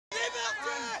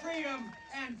freedom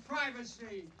and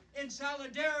privacy. In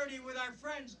solidarity with our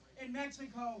friends in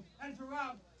Mexico and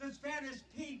throughout the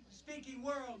Spanish-speaking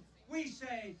world, we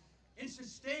say,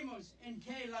 insistimos en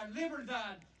que la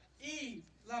libertad y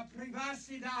la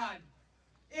privacidad.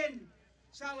 In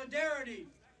solidarity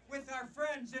with our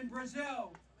friends in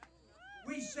Brazil,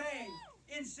 we say,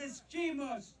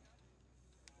 insistimos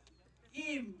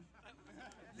em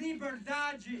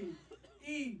liberdade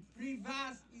e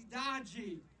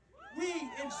privacidade. We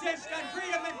insist on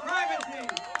freedom and privacy.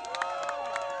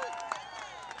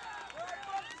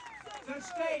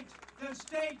 The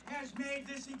state has made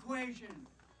this equation.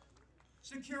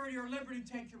 Security or liberty,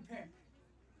 take your pick.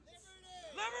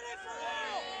 Liberty for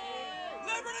all!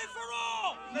 Liberty for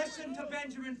all! Listen to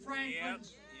Benjamin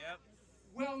Franklin's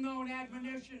well-known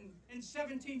admonition. In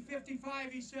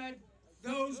 1755, he said,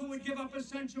 those who would give up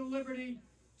essential liberty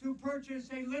to purchase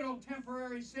a little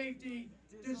temporary safety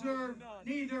deserve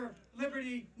neither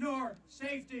liberty nor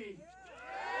safety.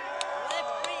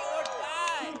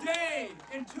 Today,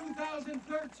 in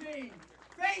 2013,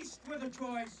 faced with a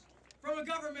choice from a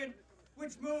government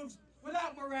which moves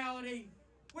without morality,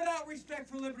 without respect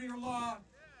for liberty or law,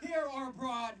 here or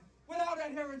abroad, without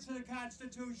adherence to the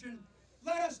Constitution,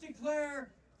 let us declare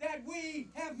that we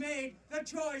have made the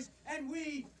choice and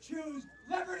we choose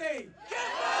liberty.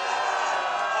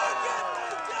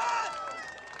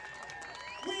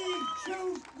 We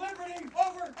choose liberty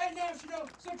over a national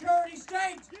security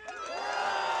state.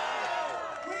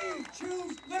 We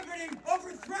choose liberty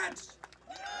over threats.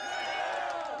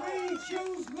 We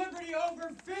choose liberty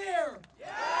over fear.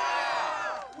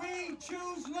 We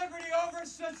choose liberty over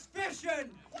suspicion.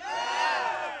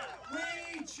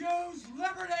 We choose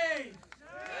liberty.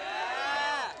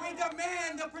 We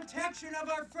demand the protection of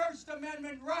our First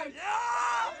Amendment rights.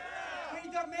 We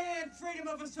demand freedom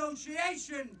of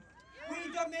association.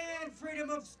 We demand freedom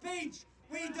of speech.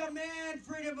 We demand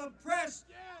freedom of press.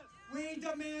 We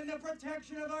demand the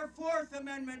protection of our Fourth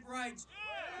Amendment rights.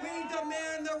 We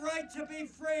demand the right to be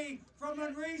free from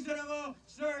unreasonable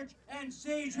search and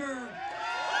seizure.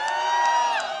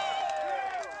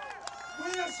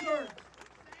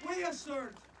 We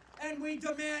assert, and we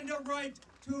demand a right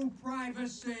to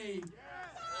privacy.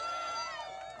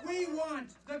 We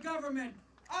want the government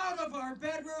out of our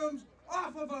bedrooms,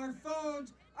 off of our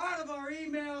phones, out of our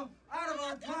email, out of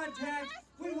our contacts.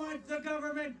 We want the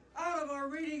government out of our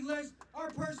reading list,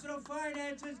 our personal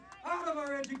finances, out of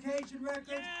our education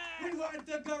records. We want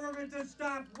the government to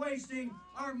stop wasting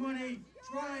our money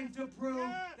trying to prove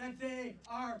that they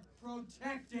are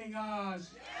protecting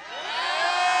us.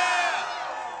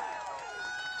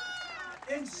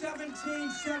 In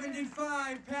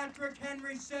 1775, Patrick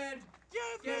Henry said,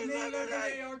 "Give me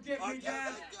liberty or give me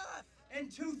death." In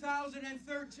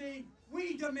 2013,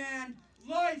 we demand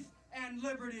life and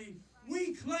liberty.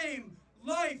 We claim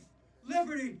life,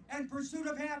 liberty, and pursuit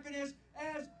of happiness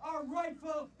as our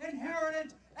rightful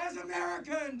inheritance as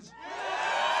Americans.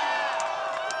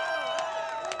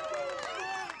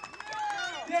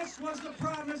 This was the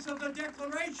promise of the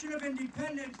Declaration of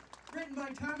Independence, written by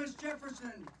Thomas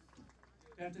Jefferson,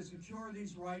 that to secure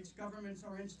these rights, governments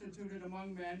are instituted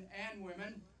among men and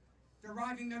women,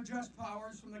 deriving their just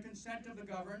powers from the consent of the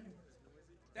governed,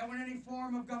 that when any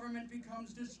form of government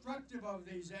becomes destructive of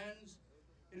these ends,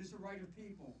 it is the right of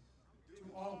people to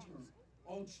alter,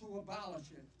 or to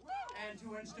abolish it, and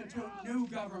to institute new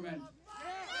government.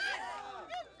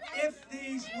 If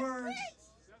these words,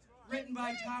 written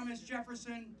by Thomas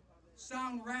Jefferson,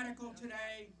 sound radical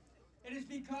today, it is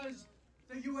because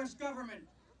the U.S. government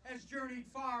has journeyed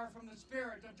far from the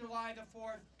spirit of July the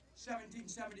 4th,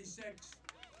 1776,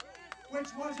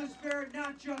 which was a spirit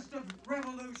not just of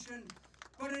revolution,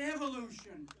 but an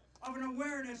evolution of an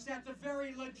awareness that the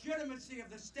very legitimacy of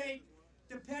the state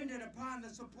depended upon the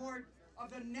support of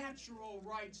the natural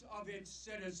rights of its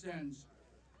citizens.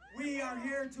 We are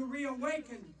here to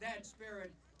reawaken that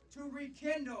spirit, to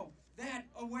rekindle that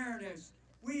awareness.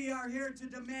 We are here to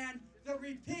demand the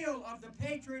repeal of the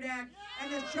Patriot Act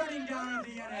and the shutting down of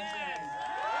the NSA.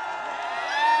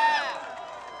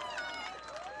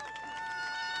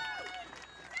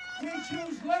 We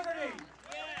choose liberty.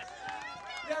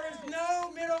 There is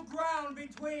no middle ground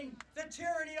between the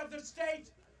tyranny of the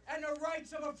state and the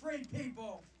rights of a free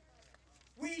people.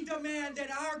 We demand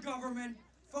that our government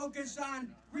focus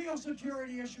on real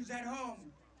security issues at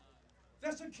home.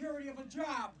 The security of a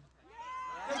job.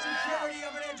 The security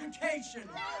of an education.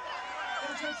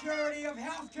 The security of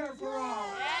health care for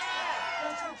all.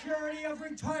 The security of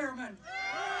retirement.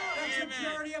 The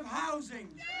security of housing.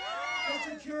 The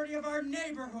security of our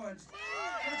neighborhoods.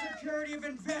 The security of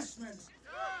investments.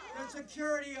 the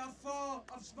security of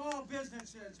small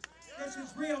businesses. This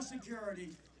is real security.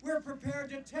 We're prepared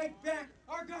to take back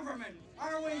our government.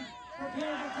 Are we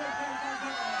prepared to take back our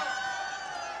government?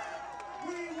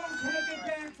 We will take it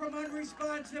back from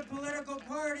unresponsive political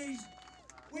parties.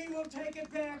 We will take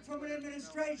it back from an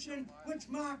administration which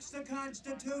mocks the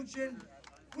Constitution.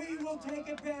 We will take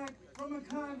it back from a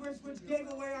Congress which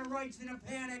gave away our rights in a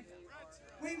panic.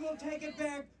 We will take it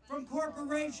back from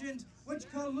corporations which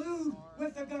collude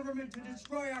with the government to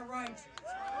destroy our rights.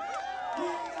 We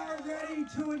are ready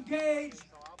to engage.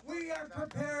 We are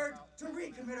prepared to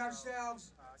recommit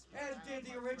ourselves, as did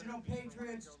the original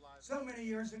patriots so many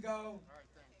years ago,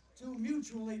 to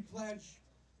mutually pledge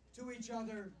to each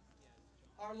other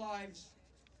our lives,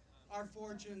 our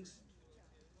fortunes,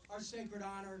 our sacred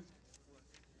honor.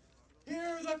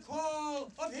 Hear the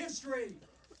call of history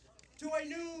to a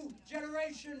new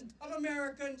generation of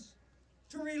Americans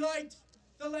to relight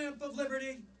the lamp of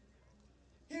liberty.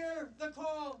 Hear the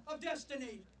call of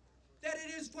destiny, that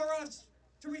it is for us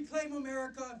to reclaim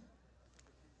America.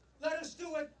 Let us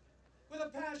do it with a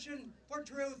passion for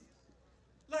truth.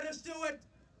 Let us do it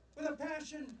with a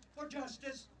passion for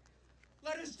justice.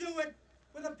 Let us do it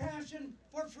with a passion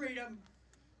for freedom.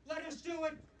 Let us do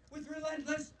it with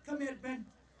relentless commitment.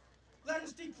 Let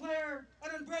us declare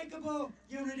an unbreakable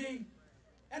unity,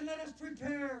 and let us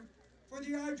prepare for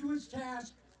the arduous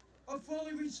task of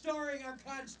fully restoring our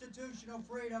constitutional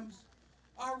freedoms,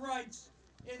 our rights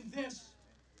in this,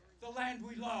 the land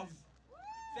we love.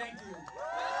 Thank you.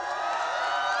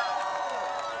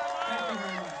 Thank you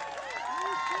very much.